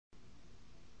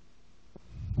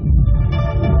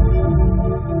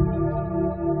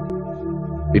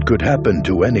It could happen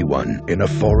to anyone in a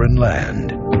foreign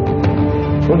land.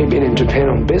 I've only been in Japan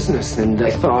on business, and I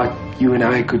thought you and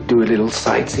I could do a little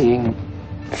sightseeing.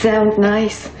 Sounds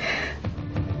nice,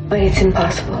 but it's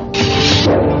impossible.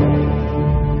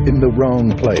 In the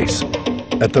wrong place,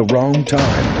 at the wrong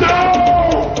time.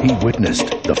 No! He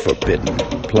witnessed the forbidden,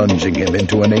 plunging him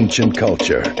into an ancient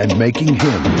culture and making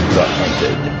him the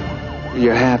hunted.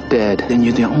 You're half dead, and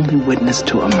you're the only witness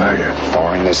to a murder.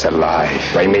 Foreigner's alive.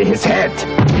 Bring me his head.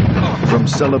 From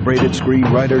celebrated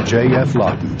screenwriter J.F.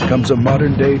 Lauston comes a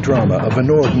modern-day drama of an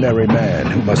ordinary man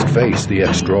who must face the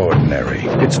extraordinary.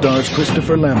 It stars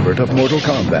Christopher Lambert of Mortal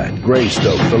Kombat,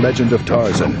 Greystoke, The Legend of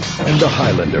Tarzan, and the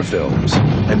Highlander films.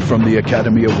 And from the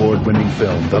Academy Award-winning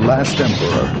film The Last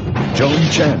Emperor,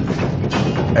 Joan Chen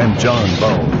and John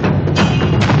Bone.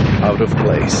 Out of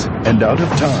place and out of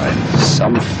time.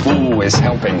 Some fool is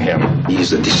helping him. He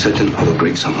is a descendant of a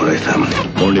great samurai family.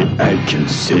 Only I can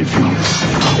save you.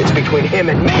 It's between him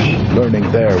and me.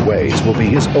 Learning their ways will be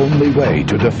his only way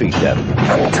to defeat them.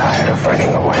 I'm tired of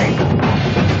running away.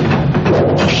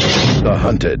 The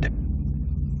Hunted.